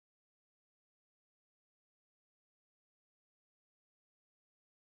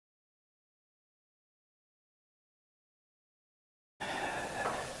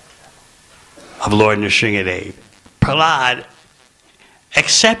of Lord Nrsimhadev. Prahlad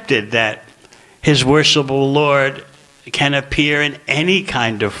accepted that his worshipable Lord can appear in any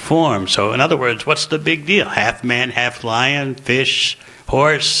kind of form. So in other words, what's the big deal? Half man, half lion, fish,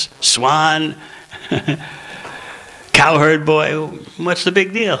 horse, swan, cowherd boy, what's the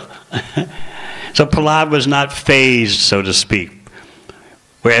big deal? So Prahlad was not fazed, so to speak,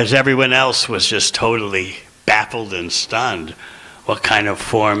 whereas everyone else was just totally baffled and stunned. What kind of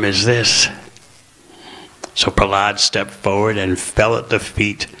form is this? So Prahlad stepped forward and fell at the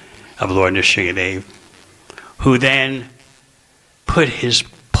feet of Lord Nrsimhadev, who then put his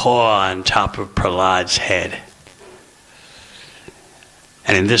paw on top of Prahlad's head.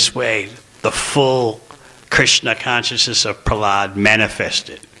 And in this way, the full Krishna consciousness of Prahlad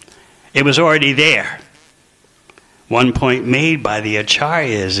manifested. It was already there. One point made by the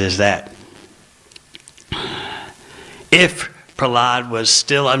acharyas is that if Prahlad was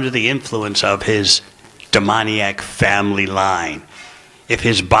still under the influence of his demoniac family line, if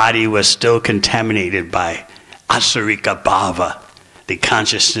his body was still contaminated by asarika bhava, the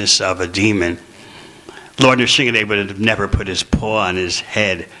consciousness of a demon, Lord Nrsimhadev would have never put his paw on his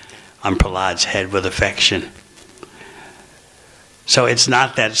head, on Prahlad's head with affection. So it's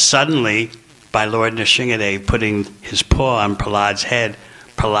not that suddenly, by Lord Nrsimhadev putting his paw on Prahlad's head,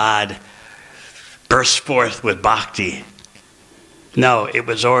 Prahlad burst forth with bhakti. No, it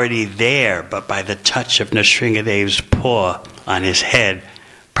was already there, but by the touch of Nrsimhadev's paw on his head,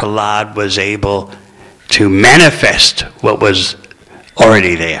 Prahlad was able to manifest what was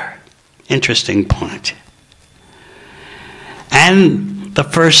already there. Interesting point. And the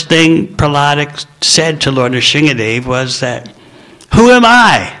first thing Prahlad said to Lord Nrsimhadev was that, who am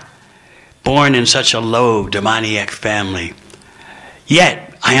I, born in such a low demoniac family?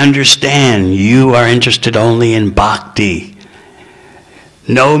 Yet I understand you are interested only in bhakti.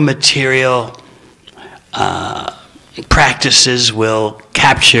 No material practices will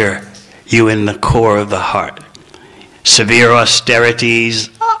capture you in the core of the heart. Severe austerities,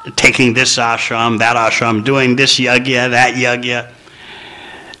 taking this ashram, that ashram, doing this yagya, that yagya,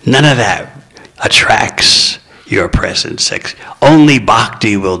 none of that attracts your presence. Only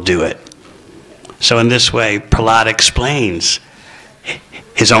bhakti will do it. So in this way, Prahlad explains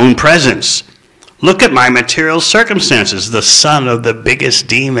his own presence. Look at my material circumstances, the son of the biggest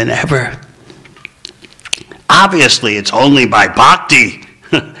demon ever. Obviously, it's only by bhakti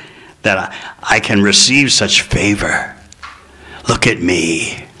that I can receive such favor. Look at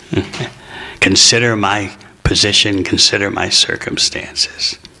me. Consider my position, consider my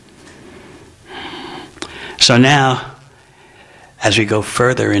circumstances. So now, as we go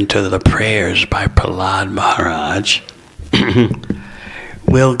further into the prayers by Prahlad Maharaj,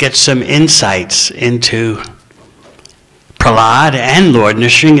 we'll get some insights into Prahlad and Lord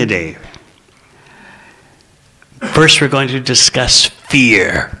Nrsimhadev. First, we're going to discuss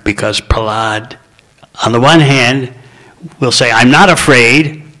fear, because Prahlad, on the one hand, will say, I'm not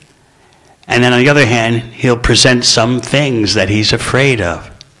afraid, and then on the other hand, he'll present some things that he's afraid of.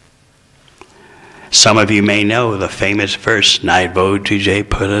 Some of you may know the famous verse, Naivo tuje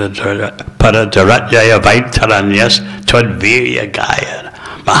paradaratjaya vaitaranyas twadvirya gaya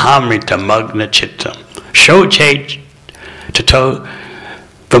mahamrita magna chittam shoche tato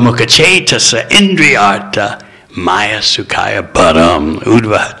vamukachetasa indriyarta maya sukhaya param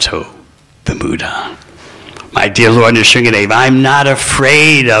udvato vimudan. My dear Lord Nrsimhadev, I'm not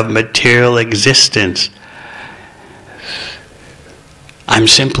afraid of material existence. I'm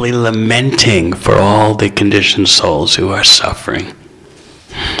simply lamenting for all the conditioned souls who are suffering.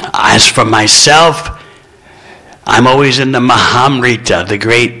 As for myself, I'm always in the Mahamrita, the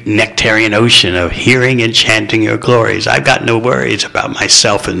great nectarian ocean of hearing and chanting your glories. I've got no worries about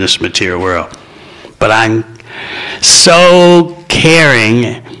myself in this material world. But I'm so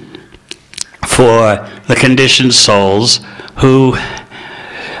caring for the conditioned souls who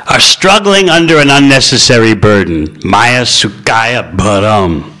are struggling under an unnecessary burden. Maya Sukhaya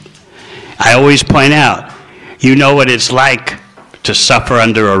Bharam. I always point out, you know what it's like to suffer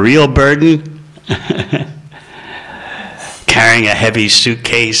under a real burden? Carrying a heavy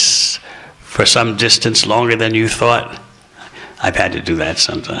suitcase for some distance longer than you thought. I've had to do that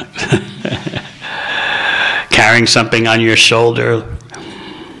sometimes. Carrying something on your shoulder.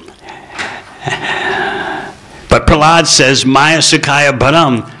 But Prahlad says, Maya Sukhaya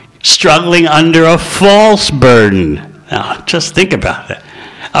Bharam, struggling under a false burden. Now, just think about that.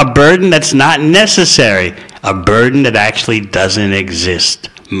 A burden that's not necessary. A burden that actually doesn't exist.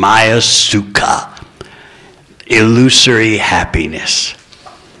 Maya Sukha. Illusory happiness.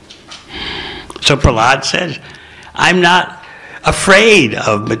 So Prahlad says, I'm not afraid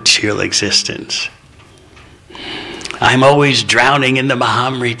of material existence. I'm always drowning in the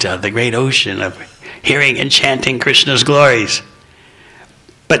Mahamrita, the great ocean of hearing and chanting Krishna's glories.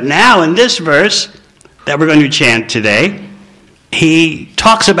 But now in this verse that we're going to chant today, he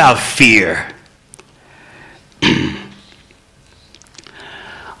talks about fear.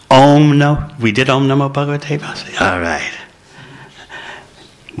 Om no. We did Om Namo Bhagavate Vasudevaya? All right.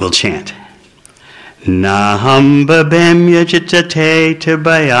 We'll chant. Naham babem yajitate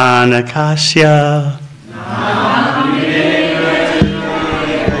tabayana kasya.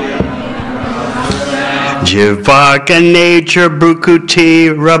 Jivarka nature brukuti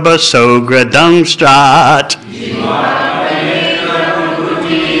rabasogra dungstrat.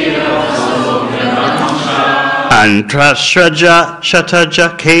 Antrasraja shataja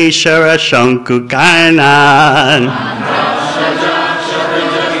keshara shankukarnan.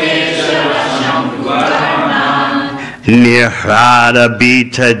 Nirrada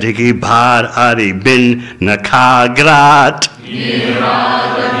bita digibad aribin nakagrat.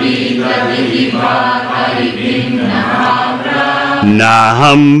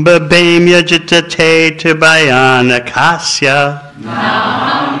 Naham babem yajitate tabayana kasya.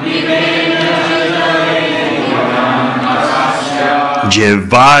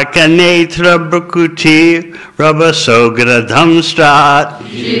 Jivarka netra brukuti rabasogra dhamstrat.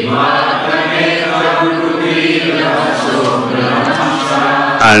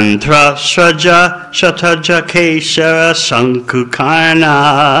 Antrasraja shataja keshara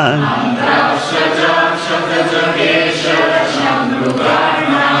sankukarnan.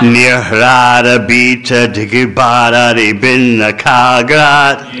 Nirrada bita digibada ribinna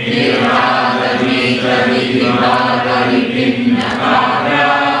kagrat.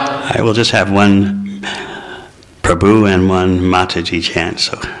 I will just have one Prabhu and one Mataji chant,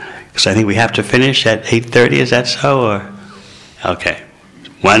 so because I think we have to finish at 8:30. Is that so? Or okay,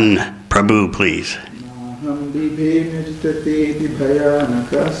 one Prabhu, please.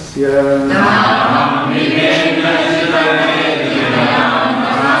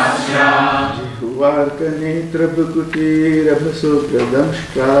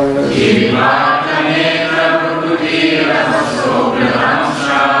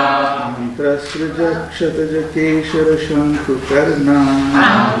 Antrasraja keshara shankukarna.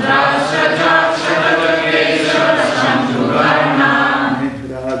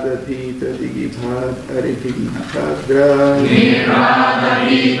 Nihrada bhita digibhat aribhinnakagra.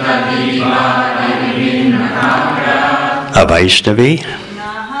 A Vaishnavi.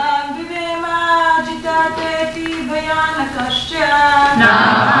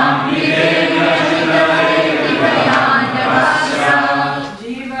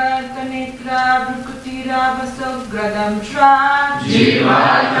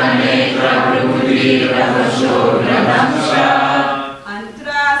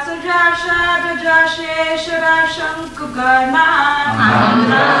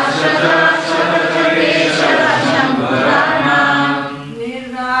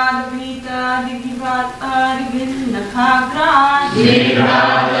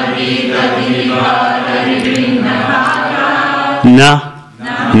 Na,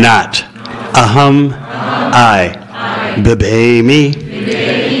 not. Aham, I. Bibhemi,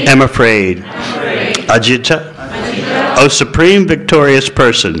 am afraid. Ajita, O supreme victorious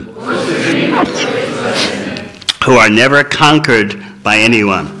person, who are never conquered by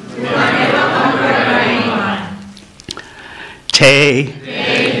anyone. Te,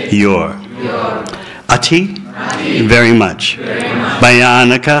 your. Ati, very much.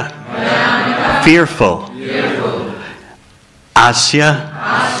 Bhayanaka, fearful. Asya,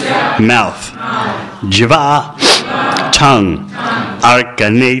 mouth. Jiva, tongue.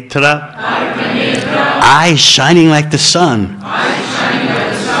 Arkanetra, eyes shining like the sun.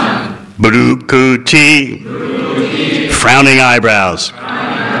 Brukuti, frowning eyebrows.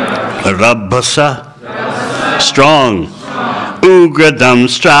 Rabasa, strong.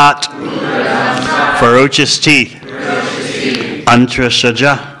 Ugradamstrat, ferocious teeth.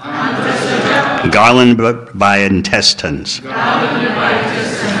 Antrasaja, garland by intestines.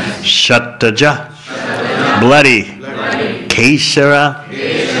 Shataja, bloody. Kesara,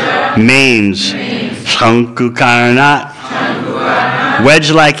 manes. Shankukarnat,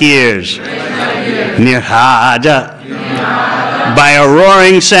 wedge-like ears. Nirhada, by a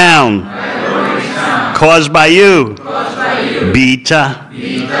roaring sound caused by you. Bita,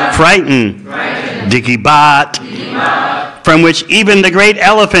 frightened. Dikibat, from which even the great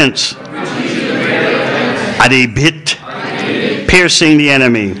elephants. Adibit, piercing the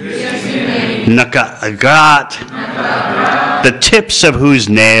enemy. Nakagrat, the tips of whose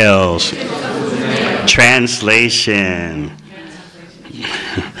nails. Translation.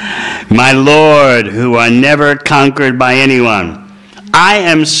 My Lord, who are never conquered by anyone, I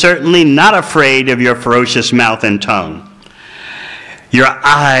am certainly not afraid of your ferocious mouth and tongue, your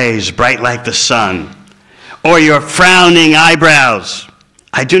eyes bright like the sun, or your frowning eyebrows.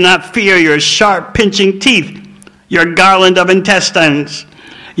 I do not fear your sharp pinching teeth, your garland of intestines,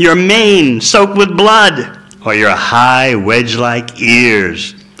 your mane soaked with blood, or your high wedge-like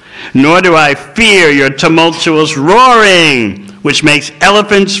ears. Nor do I fear your tumultuous roaring, which makes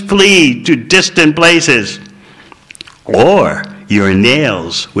elephants flee to distant places, or your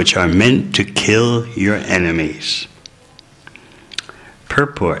nails, which are meant to kill your enemies.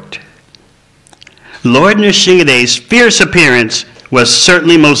 Purport. Lord Nrsimha's fierce appearance was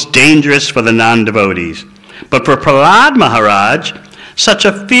certainly most dangerous for the non-devotees. But for Prahlad Maharaj, such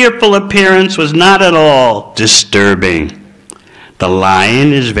a fearful appearance was not at all disturbing. The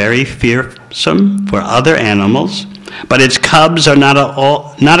lion is very fearsome for other animals, but its cubs are not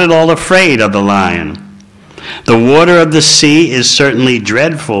at all afraid of the lion. The water of the sea is certainly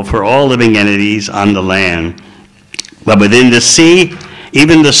dreadful for all living entities on the land. But within the sea,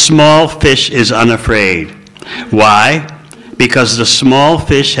 even the small fish is unafraid. Why? Because the small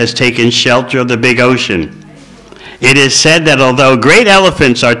fish has taken shelter of the big ocean. It is said that although great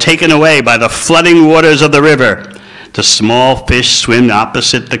elephants are taken away by the flooding waters of the river, the small fish swim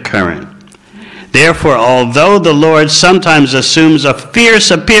opposite the current. Therefore, although the Lord sometimes assumes a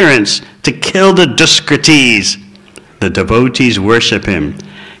fierce appearance to kill the Duskritis, the devotees worship him.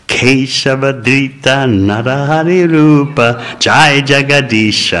 Keshavadrita Narahari Rupa Jai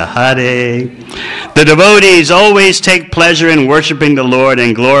Jagadisha Hare. The devotees always take pleasure in worshiping the Lord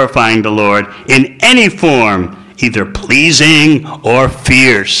and glorifying the Lord in any form, either pleasing or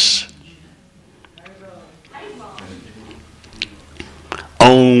fierce.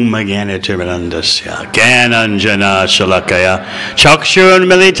 Om Gyanatimirandasya Gyananjana Shalakaya Chakshun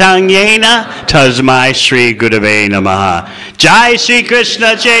Militang Yena Tasmai Shri Gurave Namaha. Jai Shri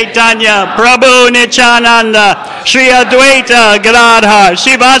Krishna Chaitanya Prabhu Nityananda Shri Advaita Gadadhar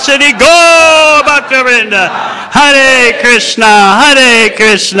Shri Vasudeva Gaur Bhaktivinoda. Hare Krishna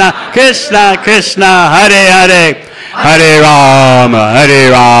Krishna Krishna Hare Hare, Hare Rama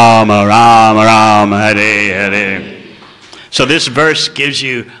Rama Rama Hare Hare. So this verse gives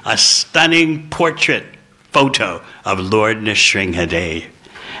you a stunning portrait photo of Lord Nrsimha.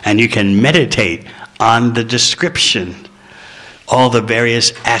 And you can meditate on the description, all the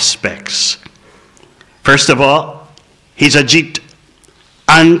various aspects. First of all, he's Ajit,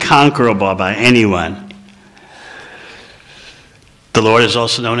 unconquerable by anyone. The Lord is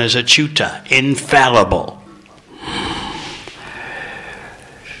also known as Achyuta, infallible.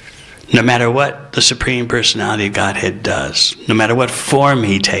 No matter what the Supreme Personality of Godhead does, no matter what form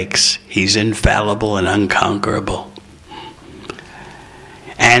he takes, he's infallible and unconquerable.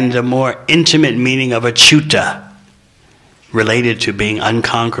 And the more intimate meaning of Achyuta, related to being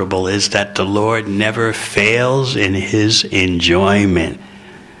unconquerable, is that the Lord never fails in his enjoyment.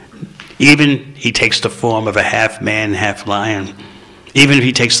 Even he takes the form of a half man, half lion. Even if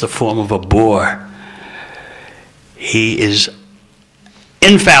he takes the form of a boar, he is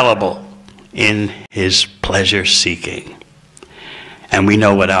infallible in his pleasure seeking. And we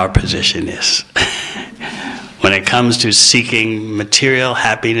know what our position is. When it comes to seeking material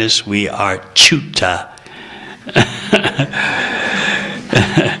happiness, we are Achyuta.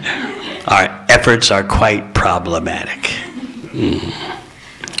 Our efforts are quite problematic.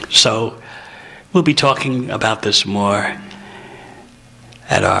 So we'll be talking about this more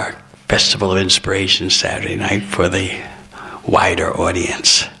at our Festival of Inspiration Saturday night for the wider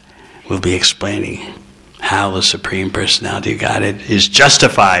audience. We'll be explaining how the Supreme Personality of Godhead is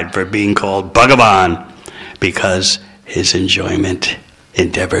justified for being called Bhagavan, because his enjoyment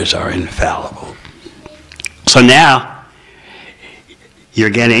endeavors are infallible. So now you're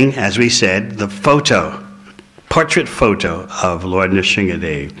getting, as we said, the portrait photo of Lord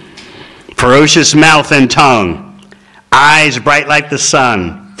Nrsimha. Ferocious mouth and tongue, eyes bright like the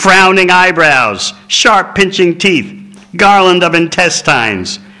sun, frowning eyebrows, sharp pinching teeth, garland of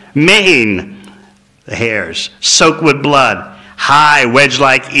intestines, mane, the hairs, soaked with blood, high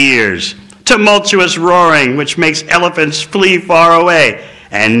wedge-like ears, tumultuous roaring, which makes elephants flee far away,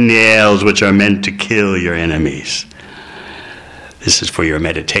 and nails which are meant to kill your enemies. This is for your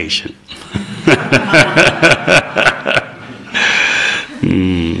meditation.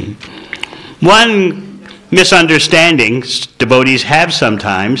 One misunderstanding devotees have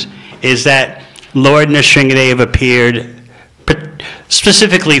sometimes is that Lord Nrsimha appeared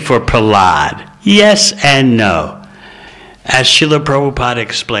specifically for Prahlad. Yes and no. As Srila Prabhupada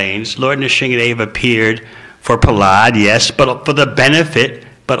explains, Lord Nrsimha appeared for Prahlad, yes, but for the benefit,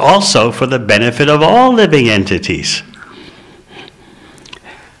 but also for the benefit of all living entities.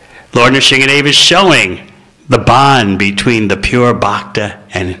 Lord Nrsimhadev is showing the bond between the pure bhakta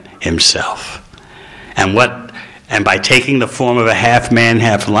and himself. And by taking the form of a half man,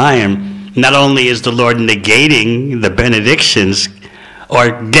 half lion, not only is the Lord negating the benedictions,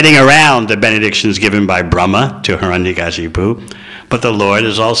 or getting around the benedictions given by Brahma to Hiranyakashipu, but the Lord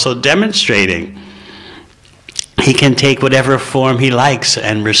is also demonstrating he can take whatever form he likes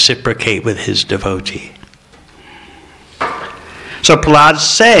and reciprocate with his devotee. So Prahlad's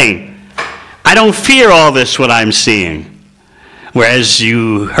saying, I don't fear all this what I'm seeing. Whereas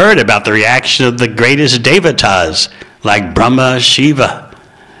you heard about the reaction of the greatest devatas, like Brahma, Shiva.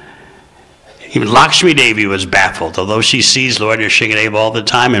 Even Lakshmi Devi was baffled, although she sees Lord Nrsimhadev all the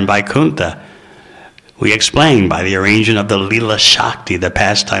time in Vaikuntha. We explained by the arrangement of the Lila Shakti, the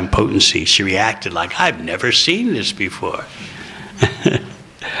pastime potency, she reacted like, I've never seen this before.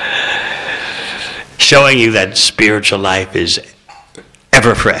 Showing you that spiritual life is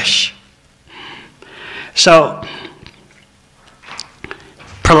ever fresh. So,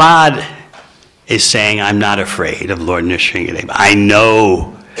 Prahlad is saying, I'm not afraid of Lord Nrsimhadev. I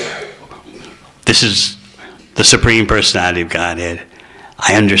know this is the Supreme Personality of Godhead.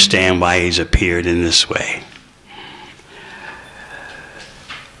 I understand why he's appeared in this way.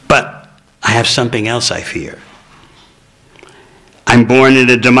 But I have something else I fear. I'm born in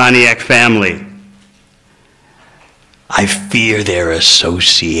a demoniac family. I fear their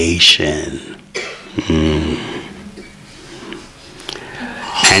association.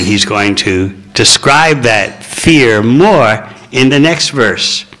 And he's going to describe that fear more in the next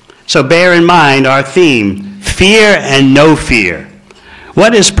verse. So bear in mind our theme, fear and no fear.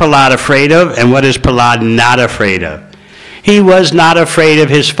 What is Prahlad afraid of and what is Prahlad not afraid of? He was not afraid of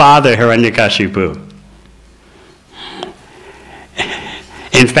his father, Hiranyakashipu.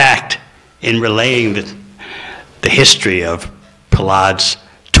 In fact, in relaying the history of Prahlad's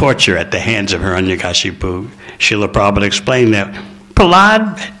torture at the hands of Hiranyakashipu, Srila Prabhupada explained that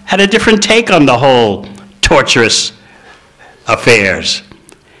Prahlad had a different take on the whole torturous affairs.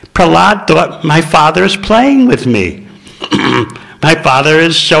 Prahlad thought, my father is playing with me. My father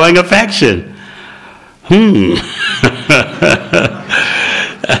is showing affection.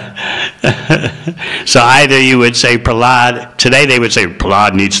 So either you would say Prahlad, today they would say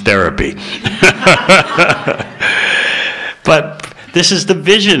Prahlad needs therapy. But this is the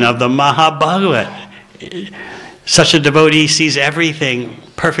vision of the Mahabhagavat. Such a devotee sees everything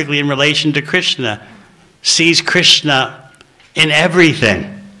perfectly in relation to Krishna, sees Krishna in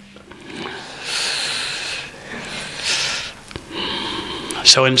everything.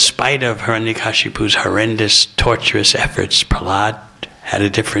 So in spite of Hiranyakashipu's horrendous, torturous efforts, Prahlad had a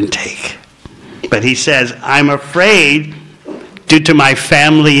different take. But he says, I'm afraid due to my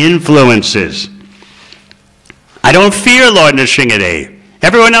family influences. I don't fear Lord Nrsimhadev.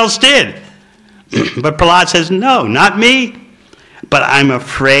 Everyone else did. But Prahlad says, no, not me. But I'm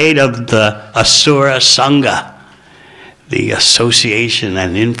afraid of the Asura Sangha, the association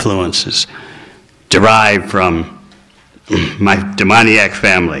and influences derived from my demoniac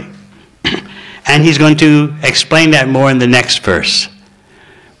family. And he's going to explain that more in the next verse.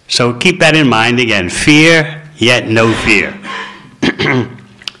 So keep that in mind again. Fear, yet no fear.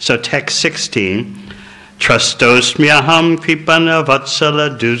 So text 16. Trastosmyaham kripana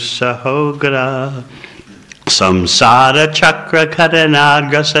vatsala dusahogra samsara chakra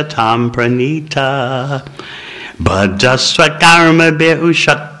karanagrasatam pranita Bhaddasva karma behu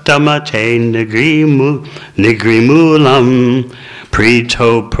shattamate nigrimulam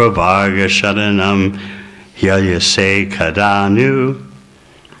prito pravarga sharanam yayase kadanu.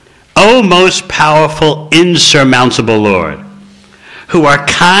 O most powerful, insurmountable Lord, who are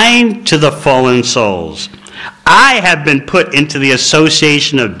kind to the fallen souls, I have been put into the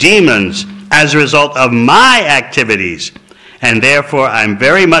association of demons as a result of my activities, and therefore I'm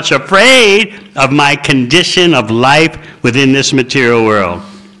very much afraid of my condition of life within this material world.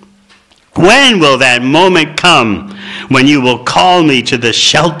 When will that moment come when you will call me to the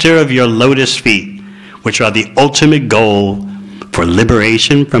shelter of your lotus feet, which are the ultimate goal for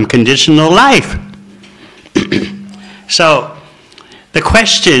liberation from conditional life? So, the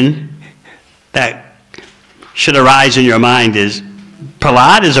question that should arise in your mind is,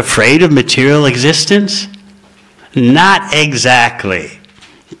 Prahlad is afraid of material existence? Not exactly.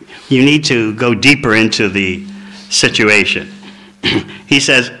 You need to go deeper into the situation. He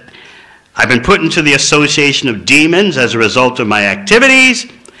says, I've been put into the association of demons as a result of my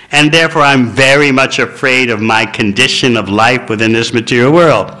activities, and therefore I'm very much afraid of my condition of life within this material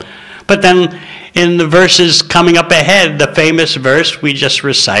world. But then in the verses coming up ahead, the famous verse we just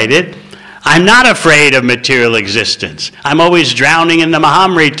recited, I'm not afraid of material existence. I'm always drowning in the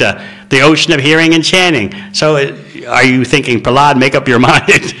Mahamrita, the ocean of hearing and chanting. So are you thinking, Prahlad, make up your mind?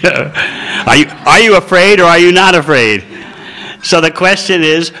 Are you afraid or are you not afraid? So the question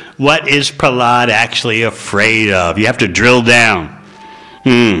is, what is Prahlad actually afraid of? You have to drill down.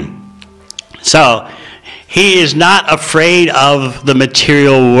 So he is not afraid of the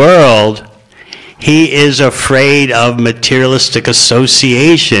material world. He is afraid of materialistic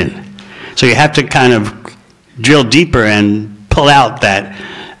association. So you have to kind of drill deeper and pull out that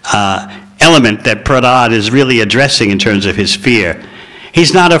element that Prahlad is really addressing in terms of his fear.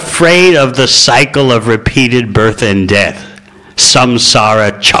 He's not afraid of the cycle of repeated birth and death,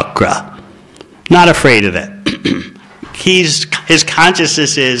 samsara chakra. Not afraid of that. His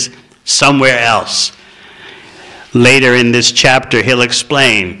consciousness is somewhere else. Later in this chapter, he'll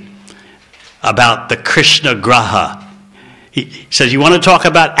explain about the Krishna Graha. He says, you want to talk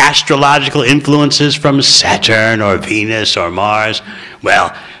about astrological influences from Saturn or Venus or Mars?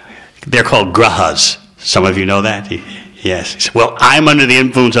 Well, they're called grahas. Some of you know that? Yes. He said, well, I'm under the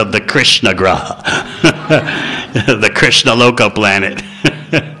influence of the Krishna Graha, the Krishna Loka planet.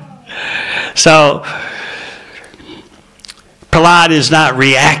 So, Prahlad is not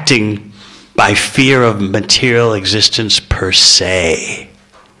reacting by fear of material existence per se.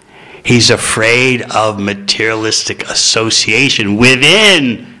 He's afraid of materialistic association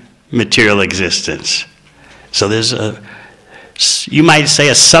within material existence. So there's you might say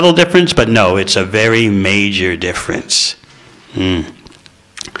a subtle difference, but no, it's a very major difference.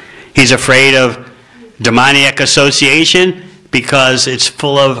 He's afraid of demoniac association because it's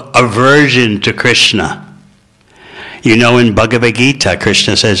full of aversion to Krishna. You know, in Bhagavad Gita,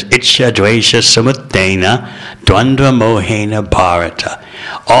 Krishna says, Ichya dvesha samuddena dvandva mohena bharata.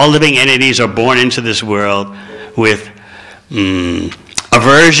 All living entities are born into this world with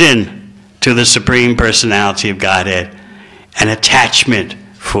aversion to the Supreme Personality of Godhead and attachment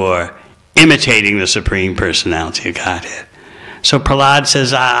for imitating the Supreme Personality of Godhead. So Prahlad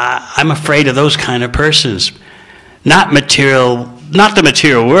says, I'm afraid of those kind of persons. Not the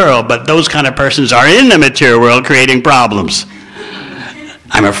material world, but those kind of persons are in the material world creating problems.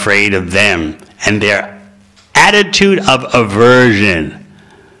 I'm afraid of them and their attitude of aversion.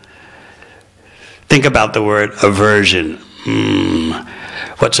 Think about the word aversion.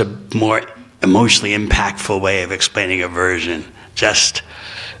 What's a more emotionally impactful way of explaining aversion? Just,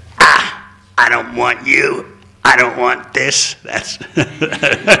 I don't want you. I don't want this. That's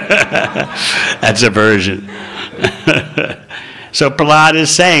that's aversion. So Prahlad is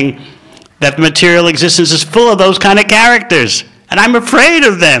saying that material existence is full of those kind of characters, and I'm afraid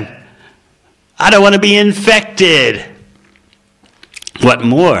of them. I don't want to be infected. What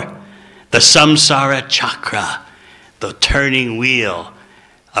more? The samsara chakra, the turning wheel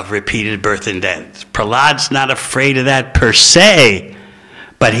of repeated birth and death. Prahlad's not afraid of that per se,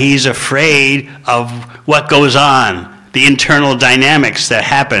 but he's afraid of what goes on, the internal dynamics that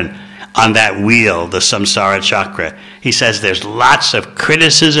happen on that wheel, the samsara chakra. He says there's lots of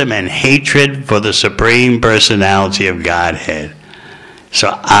criticism and hatred for the Supreme Personality of Godhead. So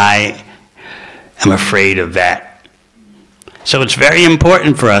I am afraid of that. So it's very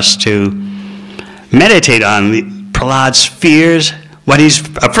important for us to meditate on Prahlad's fears, what he's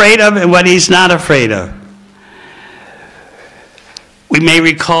afraid of and what he's not afraid of. We may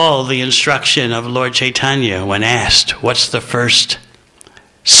recall the instruction of Lord Chaitanya when asked, what's the first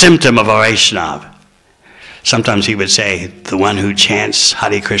symptom of a Vaishnava? Sometimes he would say, the one who chants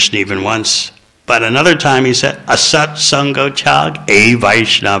Hare Krishna even once. But another time he said, Asat Sango Chag, a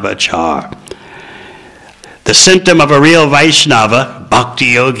Vaishnava Char. The symptom of a real Vaishnava, Bhakti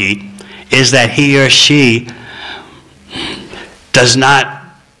Yogi, is that he or she does not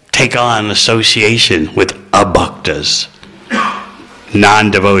take on association with abhaktas,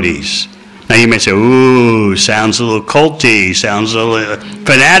 non-devotees. Now you may say, ooh, sounds a little culty, sounds a little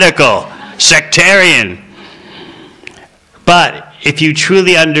fanatical, sectarian. But if you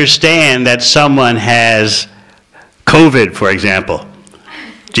truly understand that someone has COVID, for example,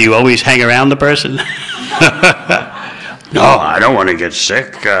 do you always hang around the person? No, I don't want to get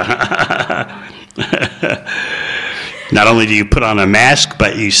sick. Not only do you put on a mask,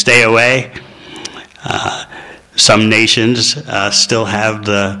 but you stay away. Some nations still have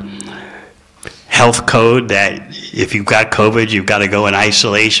the health code that if you've got COVID, you've got to go in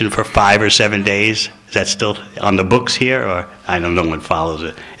isolation for 5 or 7 days. Is that still on the books here, or I don't know what follows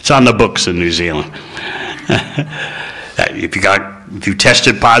it? It's on the books in New Zealand. If you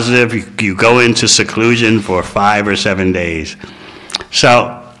tested positive, you go into seclusion for 5 or 7 days.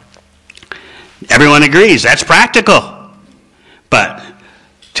 So Everyone agrees that's practical. But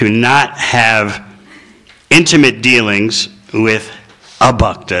to not have intimate dealings with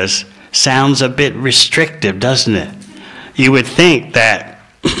abhaktas sounds a bit restrictive, doesn't it? You would think that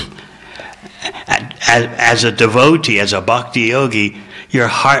as a devotee, as a bhakti yogi, your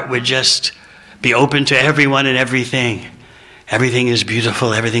heart would just be open to everyone and everything. Everything is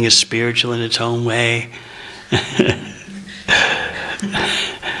beautiful, everything is spiritual in its own way.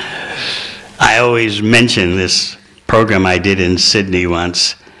 I always mention this program I did in Sydney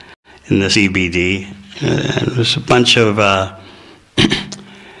once, in the CBD. There was a bunch of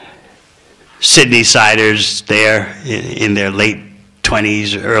Sydney-siders there in their late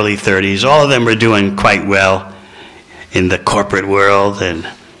 20s, early 30s. All of them were doing quite well in the corporate world. And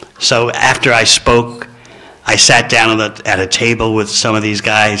so after I spoke, I sat down at a table with some of these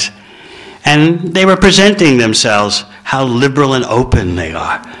guys, and they were presenting themselves, how liberal and open they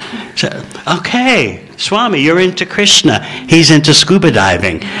are. So, okay, Swami, you're into Krishna. He's into scuba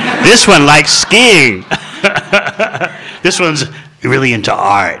diving. This one likes skiing. This one's really into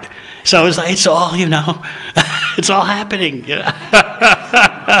art. So it's like, it's all, you know, it's all happening. You know?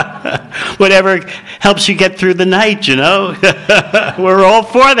 Whatever helps you get through the night, you know. We're all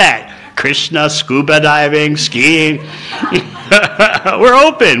for that. Krishna, scuba diving, skiing. We're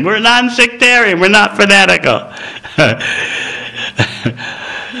open. We're non-sectarian. We're not fanatical.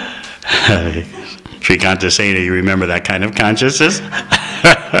 Srikanta, you remember that kind of consciousness?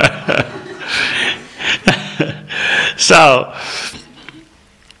 So,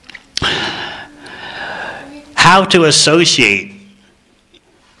 how to associate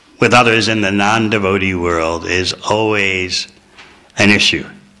with others in the non-devotee world is always an issue.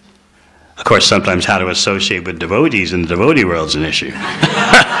 Of course, sometimes how to associate with devotees in the devotee world is an issue.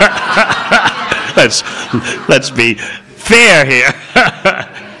 Let's be fair here.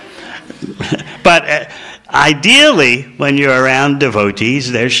 But ideally, when you're around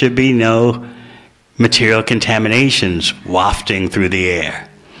devotees, there should be no material contaminations wafting through the air.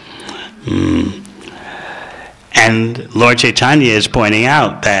 And Lord Chaitanya is pointing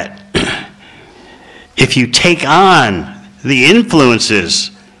out that if you take on the influences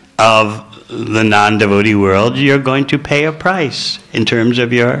of the non-devotee world, you're going to pay a price in terms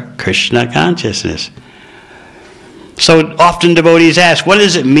of your Krishna consciousness. So often devotees ask, what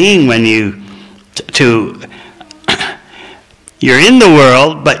does it mean when you're in the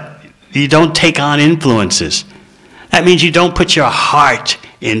world, but you don't take on influences? That means you don't put your heart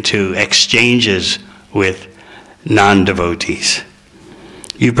into exchanges with non-devotees.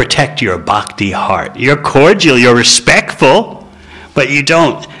 You protect your bhakti heart. You're cordial, you're respectful, but you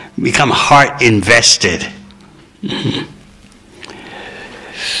don't become heart invested.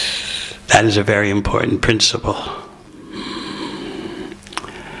 That is a very important principle.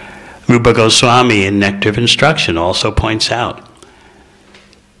 Rupa Goswami in Nectar of Instruction also points out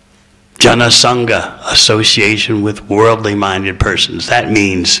Jana Sangha, association with worldly minded persons. That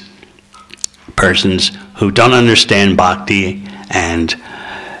means persons who don't understand bhakti, and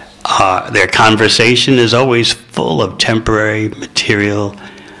their conversation is always full of temporary material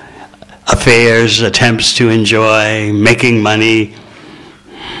affairs, attempts to enjoy, making money.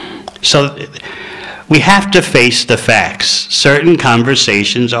 So we have to face the facts. Certain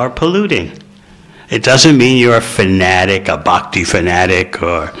conversations are polluting. It doesn't mean you're a fanatic, a bhakti fanatic,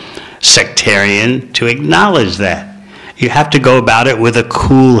 or sectarian to acknowledge that. You have to go about it with a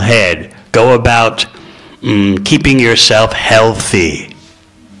cool head. Go about keeping yourself healthy.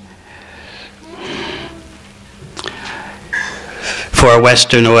 For a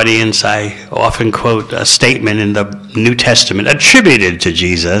Western audience, I often quote a statement in the New Testament attributed to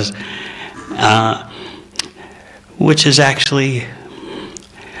Jesus, which is actually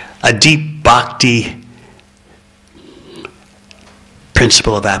a deep bhakti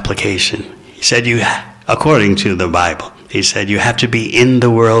principle of application. He said, according to the Bible, he said, you have to be in the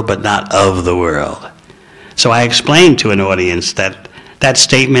world but not of the world. So I explained to an audience that that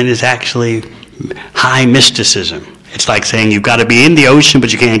statement is actually high mysticism. It's like saying you've got to be in the ocean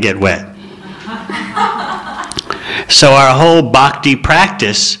but you can't get wet. So our whole bhakti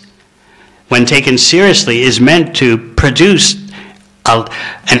practice, when taken seriously, is meant to produce an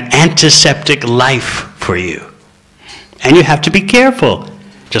antiseptic life for you. And you have to be careful.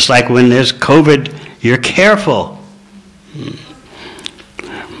 Just like when there's COVID, you're careful.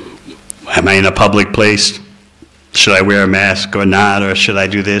 Am I in a public place? Should I wear a mask or not? Or should I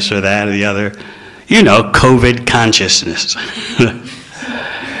do this or that or the other? You know, COVID consciousness.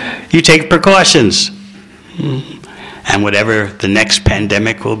 You take precautions. And whatever the next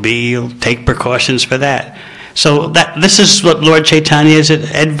pandemic will be, you'll take precautions for that. So this is what Lord Chaitanya is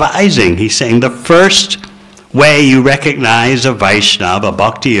advising. He's saying the first way you recognize a Vaishnava, a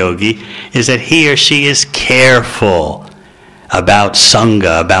Bhakti Yogi, is that he or she is careful about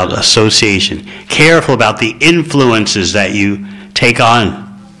Sangha, about association, careful about the influences that you take on.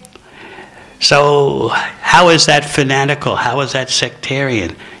 So how is that fanatical? How is that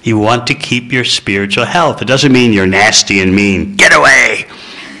sectarian? You want to keep your spiritual health. It doesn't mean you're nasty and mean. Get away!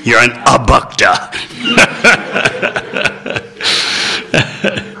 You're an abhakta.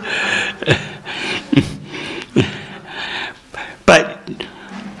 But,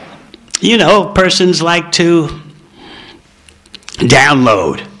 you know, persons like to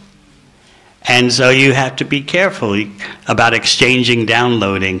download. And so you have to be careful about exchanging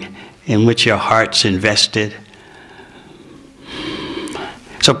downloading in which your heart's invested.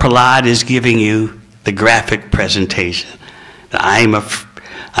 So Prahlad is giving you the graphic presentation. I'm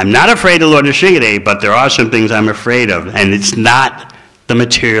not afraid of Lord Nrsimha, but there are some things I'm afraid of. And it's not the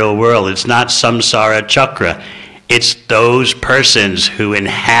material world. It's not samsara chakra. It's those persons who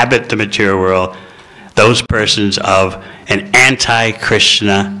inhabit the material world, those persons of an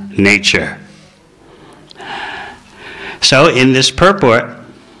anti-Krishna nature. So in this purport,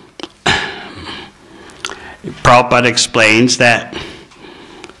 Prabhupada explains that,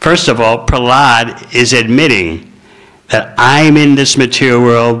 first of all, Prahlad is admitting that I'm in this material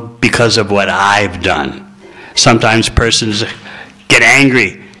world because of what I've done. Sometimes persons get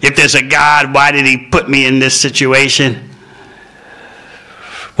angry. If there's a God, why did he put me in this situation?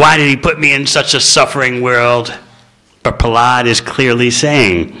 Why did he put me in such a suffering world? But Prahlad is clearly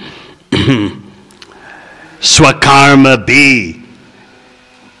saying, Swakarma be.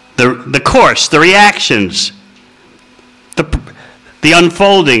 The course, the reactions, the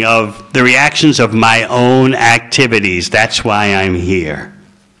unfolding of the reactions of my own activities. That's why I'm here.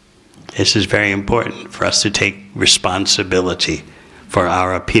 This is very important for us to take responsibility for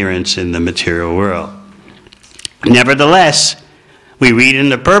our appearance in the material world. Nevertheless, we read in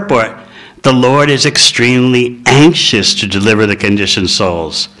the purport, the Lord is extremely anxious to deliver the conditioned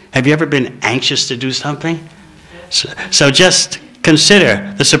souls. Have you ever been anxious to do something? So just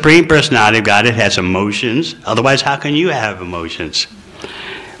consider, the Supreme Personality of Godhead has emotions. Otherwise, how can you have emotions?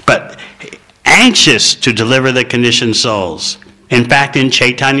 But anxious to deliver the conditioned souls. In fact, in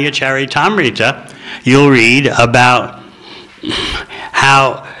Chaitanya Charitamrita, you'll read about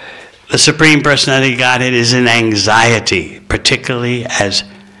how the Supreme Personality of Godhead is in anxiety, particularly as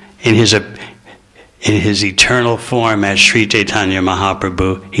in his eternal form as Sri Chaitanya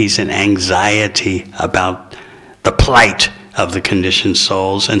Mahaprabhu. He's in anxiety about the plight of the conditioned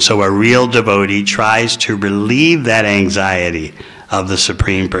souls, and so a real devotee tries to relieve that anxiety of the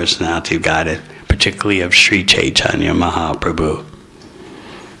Supreme Personality of Godhead, particularly of Sri Chaitanya Mahaprabhu.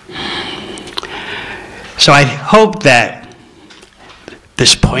 So I hope that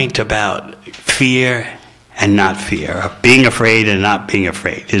this point about fear and not fear, of being afraid and not being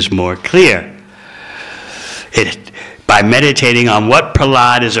afraid, is more clear. By meditating on what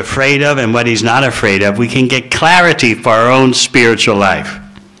Prahlad is afraid of and what he's not afraid of, we can get clarity for our own spiritual life.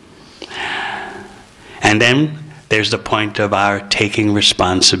 And then there's the point of our taking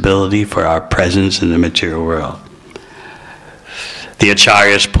responsibility for our presence in the material world. The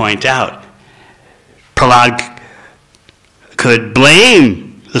Acharyas point out, Prahlad could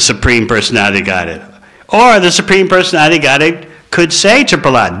blame the Supreme Personality of Godhead, or the Supreme Personality of Godhead could say to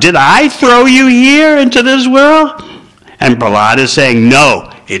Prahlad, did I throw you here into this world? And Prahlad is saying,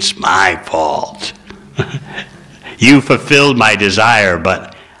 no, it's my fault. You fulfilled my desire,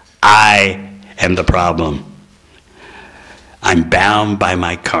 but I am the problem. I'm bound by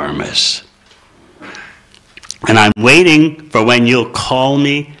my karmas. And I'm waiting for when you'll call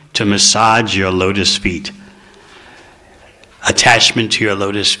me to massage your lotus feet. Attachment to your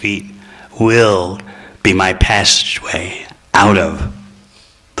lotus feet will be my passageway out of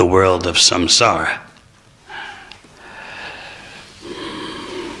the world of samsara.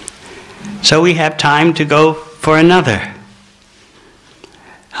 So we have time to go for another.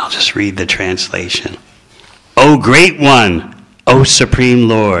 I'll just read the translation. O Great One, O Supreme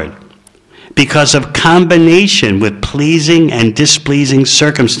Lord, because of combination with pleasing and displeasing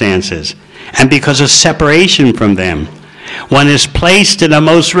circumstances, and because of separation from them, one is placed in a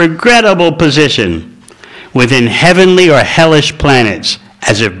most regrettable position within heavenly or hellish planets,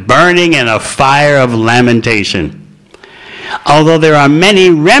 as if burning in a fire of lamentation. Although there are many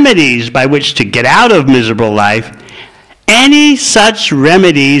remedies by which to get out of miserable life, any such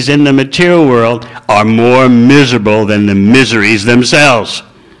remedies in the material world are more miserable than the miseries themselves.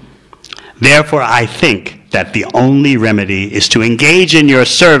 Therefore, I think that the only remedy is to engage in your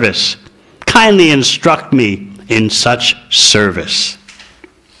service, kindly instruct me in such service.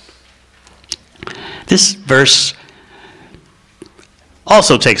 This verse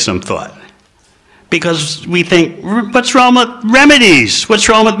also takes some thought, because we think, what's wrong with remedies? What's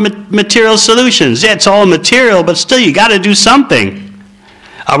wrong with material solutions? Yeah, it's all material, but still you got to do something.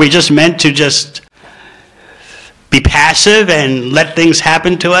 Are we just meant to just be passive and let things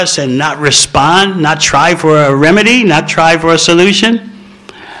happen to us and not respond, not try for a remedy, not try for a solution?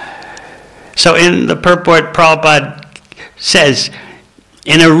 So in the purport, Prabhupada says,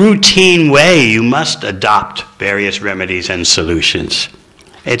 in a routine way, you must adopt various remedies and solutions.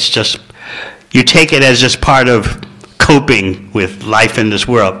 It's just, you take it as just part of coping with life in this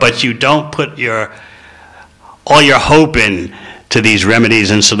world, but you don't put all your hope in to these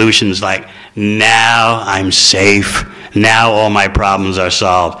remedies and solutions like, now I'm safe, now all my problems are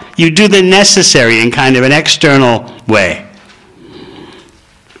solved. You do the necessary in kind of an external way.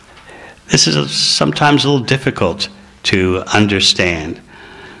 This is sometimes a little difficult to understand.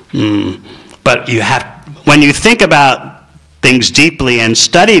 But when you think about things deeply and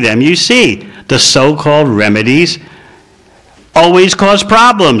study them, you see the so-called remedies always cause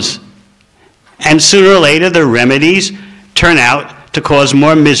problems. And sooner or later, the remedies turn out to cause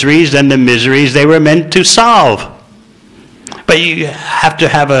more miseries than the miseries they were meant to solve. But you have to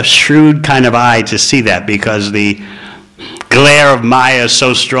have a shrewd kind of eye to see that, because the glare of Maya is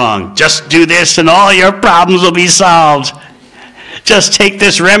so strong. Just do this and all your problems will be solved. Just take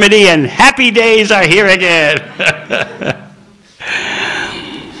this remedy and happy days are here again.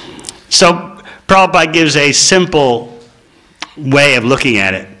 So Prabhupada gives a simple way of looking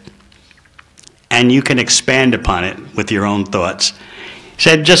at it, and you can expand upon it with your own thoughts. He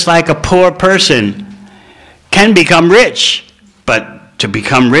said, just like a poor person can become rich, but to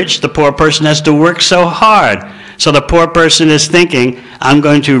become rich, the poor person has to work so hard. So the poor person is thinking, I'm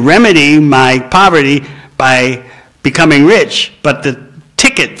going to remedy my poverty by becoming rich, but the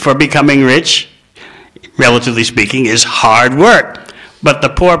ticket for becoming rich, relatively speaking, is hard work. But the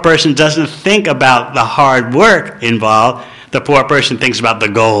poor person doesn't think about the hard work involved. The poor person thinks about the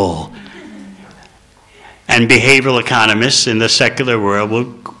goal. And behavioral economists in the secular world will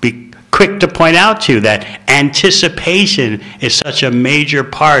be quick to point out to you that anticipation is such a major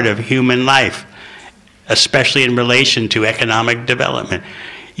part of human life, especially in relation to economic development.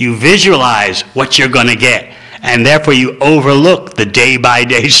 You visualize what you're going to get, and therefore you overlook the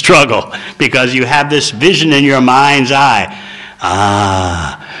day-by-day struggle, because you have this vision in your mind's eye.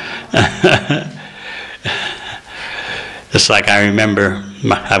 Just like I remember,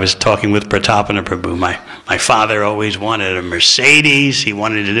 I was talking with Pratapana Prabhu. My father always wanted a Mercedes. He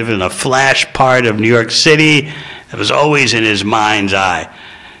wanted to live in a flash part of New York City. It was always in his mind's eye.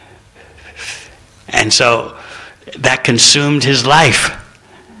 And so that consumed his life.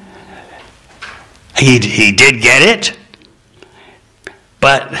 He did get it,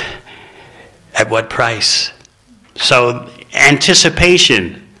 but at what price? So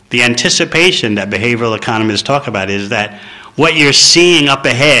anticipation, the anticipation that behavioral economists talk about is that what you're seeing up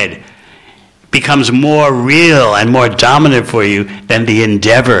ahead becomes more real and more dominant for you than the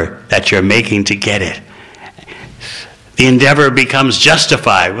endeavor that you're making to get it. The endeavor becomes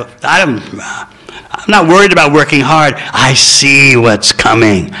justified. I'm not worried about working hard. I see what's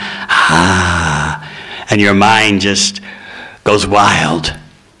coming. And your mind just goes wild,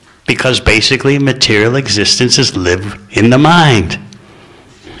 because basically material existence is lived in the mind.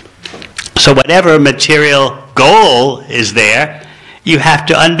 So whatever material goal is there, you have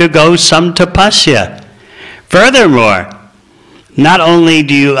to undergo some tapasya. Furthermore, not only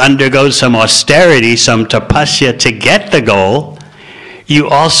do you undergo some austerity, some tapasya to get the goal, you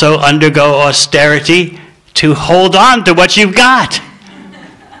also undergo austerity to hold on to what you've got.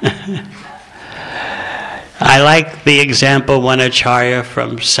 I like the example one acharya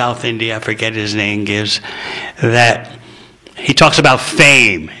from South India, I forget his name, gives, that he talks about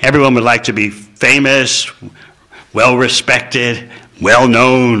fame. Everyone would like to be famous, well-respected,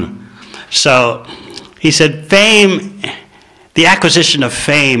 well-known. So he said fame, the acquisition of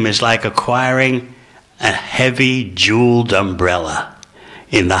fame is like acquiring a heavy jeweled umbrella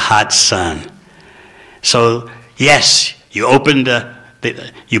in the hot sun. So yes, you open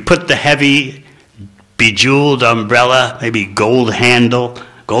you put the heavy bejeweled umbrella, maybe golden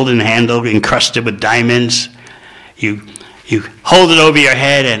handle encrusted with diamonds. You hold it over your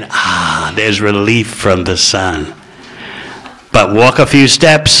head and there's relief from the sun. But walk a few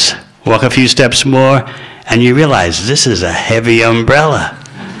steps more, and you realize this is a heavy umbrella,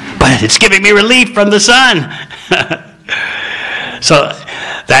 but it's giving me relief from the sun. So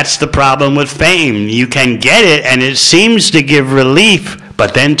that's the problem with fame. You can get it and it seems to give relief,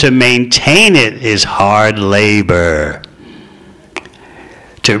 But then to maintain it is hard labor.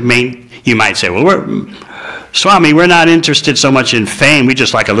 You might say, well, Swami, we're not interested so much in fame. We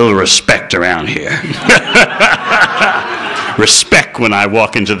just like a little respect around here. Respect when I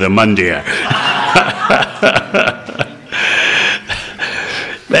walk into the mandir.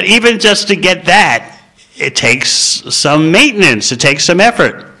 But even just to get that, it takes some maintenance. It takes some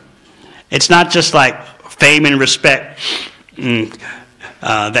effort. It's not just like fame and respect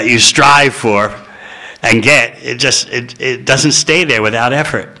that you strive for and get. It doesn't stay there without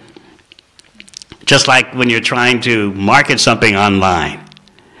effort. Just like when you're trying to market something online.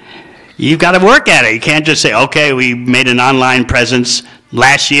 You've got to work at it. You can't just say, okay, we made an online presence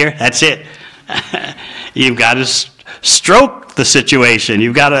last year, that's it. You've got to stroke the situation.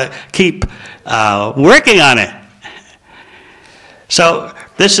 You've got to keep working on it. So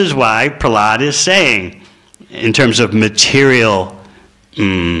this is why Prahlad is saying, in terms of material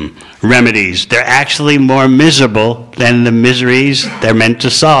remedies, they're actually more miserable than the miseries they're meant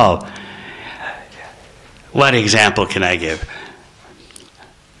to solve. What example can I give?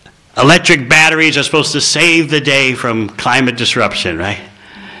 Electric batteries are supposed to save the day from climate disruption, right?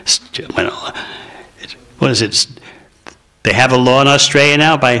 What is it? They have a law in Australia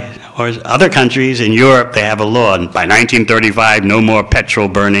now, or other countries in Europe, they have a law. And by 1935, no more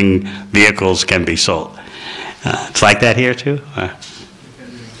petrol-burning vehicles can be sold. It's like that here too?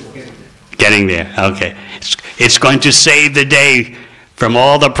 Getting there, okay. It's going to save the day from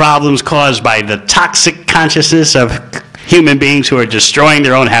all the problems caused by the toxic consciousness of human beings who are destroying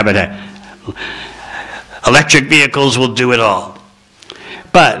their own habitat. Electric vehicles will do it all.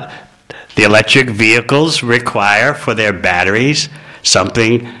 But the electric vehicles require for their batteries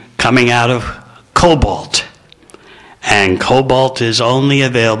something coming out of cobalt. And cobalt is only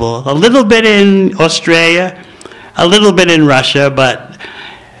available a little bit in Australia, a little bit in Russia, but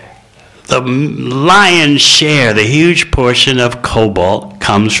the lion's share, the huge portion of cobalt,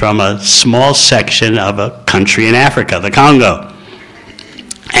 comes from a small section of a country in Africa, the Congo.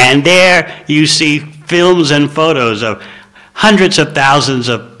 And there you see films and photos of hundreds of thousands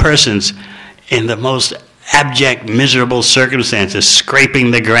of persons in the most abject, miserable circumstances,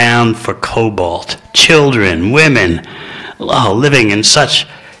 scraping the ground for cobalt. Children, women, living in such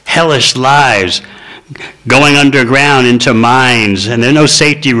hellish lives, going underground into mines, and there are no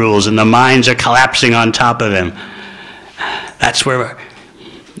safety rules, and the mines are collapsing on top of them. That's where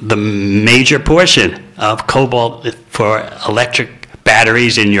the major portion of cobalt for electric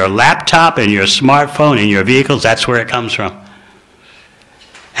batteries in your laptop, in your smartphone, in your vehicles, that's where it comes from.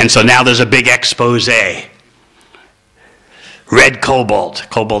 And so now there's a big expose. Red cobalt.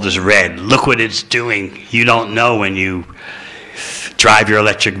 Cobalt is red. Look what it's doing. You don't know when you drive your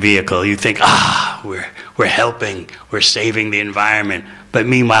electric vehicle. You think, we're helping, we're saving the environment. But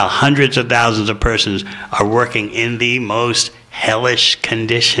meanwhile, hundreds of thousands of persons are working in the most hellish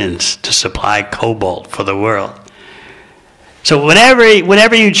conditions to supply cobalt for the world. So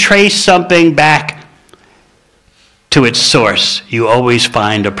whenever you trace something back to its source, you always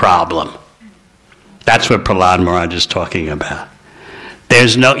find a problem. That's what Prahlad Maharaj is talking about.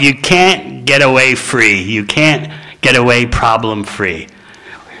 You can't get away free. You can't get away problem-free.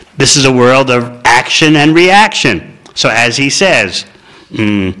 This is a world of action and reaction. So as he says,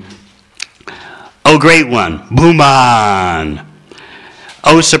 O Great One, Bhuman,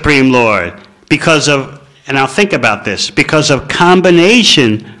 O Supreme Lord, because of, and I'll think about this, because of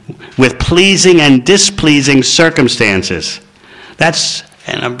combination with pleasing and displeasing circumstances. That's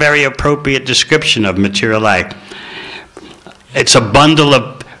a very appropriate description of material life. It's a bundle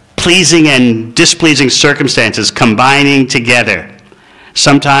of pleasing and displeasing circumstances combining together.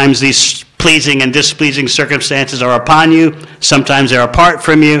 Sometimes these pleasing and displeasing circumstances are upon you, sometimes they're apart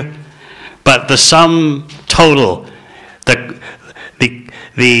from you, but the sum total,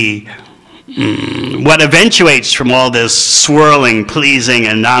 what eventuates from all this swirling, pleasing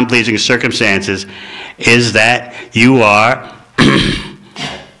and non-pleasing circumstances is that you are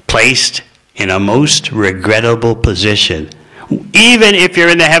placed in a most regrettable position, even if you're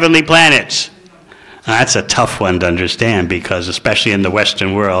in the heavenly planets. Now, that's a tough one to understand, because especially in the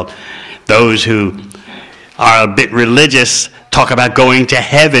Western world, those who are a bit religious talk about going to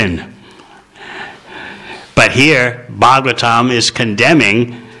heaven. But here, Bhagavatam is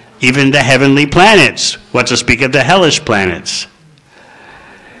condemning even the heavenly planets, what to speak of the hellish planets.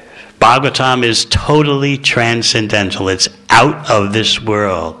 Bhagavatam is totally transcendental. It's out of this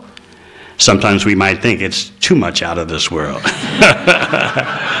world. Sometimes we might think it's too much out of this world.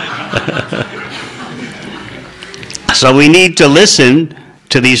 So we need to listen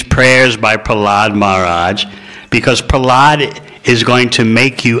to these prayers by Prahlad Maharaj, because Prahlad is going to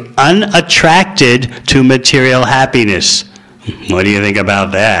make you unattracted to material happiness. What do you think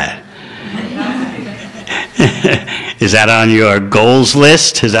about that? Is that on your goals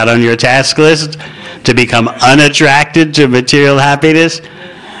list? Is that on your task list? To become unattracted to material happiness?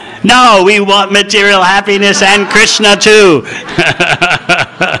 No, we want material happiness and Krishna too.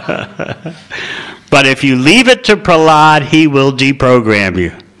 But if you leave it to Prahlad, he will deprogram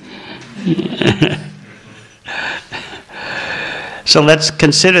you. So let's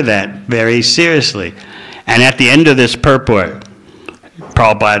consider that very seriously. And at the end of this purport,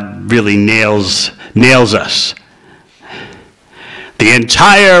 Prabhupada really nails us. The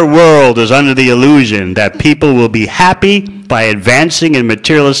entire world is under the illusion that people will be happy by advancing in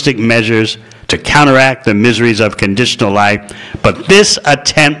materialistic measures to counteract the miseries of conditional life, but this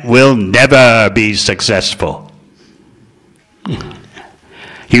attempt will never be successful.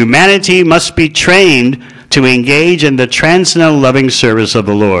 Humanity must be trained to engage in the transcendental loving service of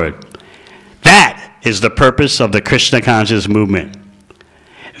the Lord. That is the purpose of the Krishna conscious movement.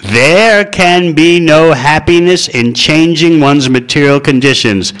 There can be no happiness in changing one's material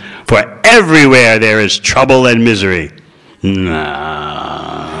conditions, for everywhere there is trouble and misery.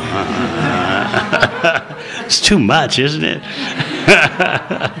 It's too much, isn't it?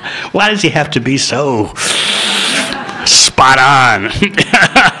 Why does he have to be so spot on?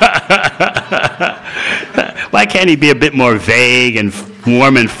 Why can't he be a bit more vague and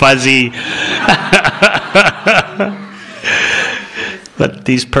warm and fuzzy? But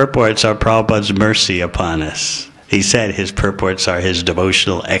these purports are Prabhupada's mercy upon us. He said his purports are his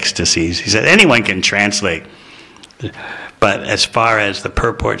devotional ecstasies. He said anyone can translate. But as far as the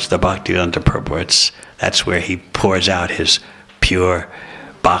purports, the Bhaktivedanta purports, that's where he pours out his pure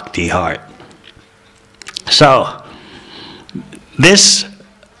bhakti heart. So, this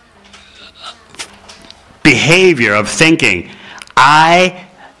behavior of thinking, I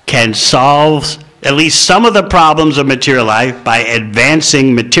can solve at least some of the problems of material life by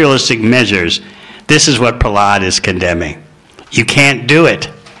advancing materialistic measures, this is what Prahlad is condemning. You can't do it.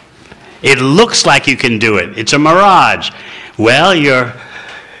 It looks like you can do it. It's a mirage. Well, you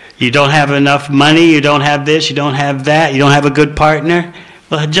don't have enough money, you don't have this, you don't have that, you don't have a good partner.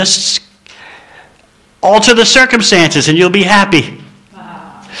 Well, just alter the circumstances and you'll be happy.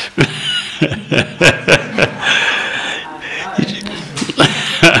 Wow.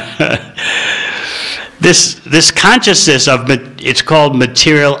 This consciousness of, it's called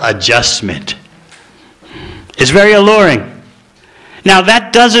material adjustment, is very alluring. Now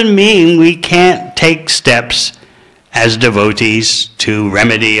that doesn't mean we can't take steps as devotees to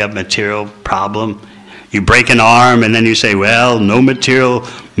remedy a material problem. You break an arm and then you say, well, no material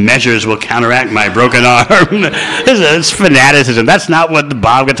measures will counteract my broken arm. It's fanaticism. That's not what the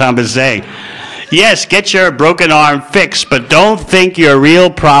Bhagavatam is saying. Yes, get your broken arm fixed, but don't think your real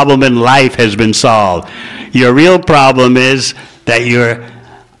problem in life has been solved. Your real problem is that you're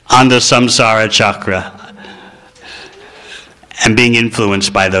on the samsara chakra and being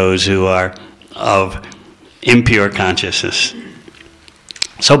influenced by those who are of impure consciousness.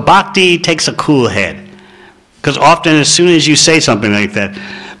 So bhakti takes a cool head. Because often as soon as you say something like that,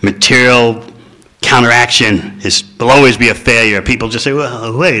 material counteraction will always be a failure. People just say,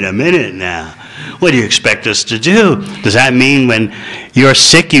 well, wait a minute now. What do you expect us to do? Does that mean when you're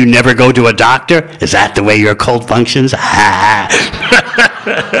sick you never go to a doctor? Is that the way your cult functions?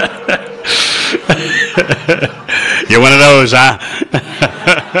 You're one of those, huh?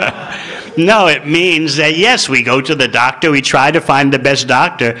 No, it means that yes, we go to the doctor, we try to find the best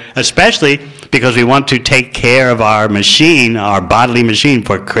doctor, especially because we want to take care of our machine, our bodily machine,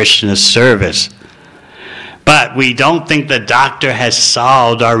 for Krishna's service. But we don't think the doctor has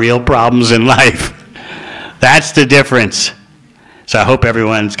solved our real problems in life. That's the difference. So I hope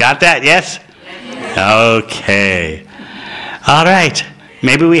everyone's got that, yes? Okay. All right.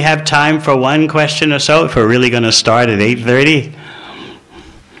 Maybe we have time for one question or so if we're really going to start at 8:30.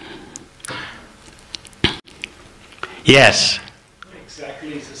 Yes? What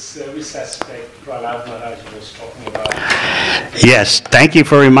exactly is the service aspect Prahlad Maharaj was talking about? Yes, thank you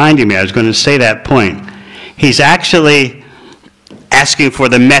for reminding me. I was going to say that point. He's actually asking for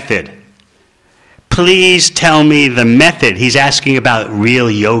the method. Please tell me the method. He's asking about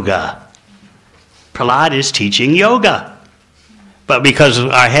real yoga. Prahlad is teaching yoga. But because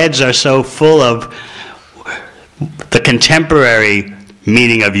our heads are so full of the contemporary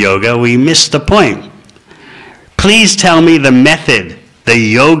meaning of yoga, we miss the point. Please tell me the method, the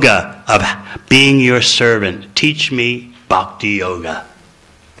yoga of being your servant. Teach me bhakti yoga.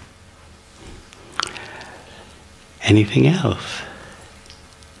 Anything else?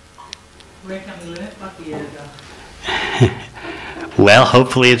 Where can we learn bhakti yoga? Well,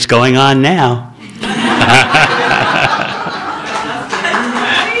 hopefully it's going on now.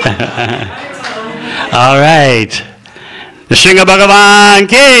 All right. Nrsimha Bhagavan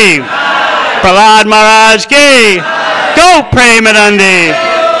ki, Prahlad Maharaj ki, go Premanandi.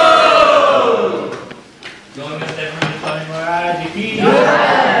 Maharaj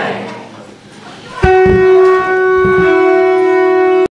ki.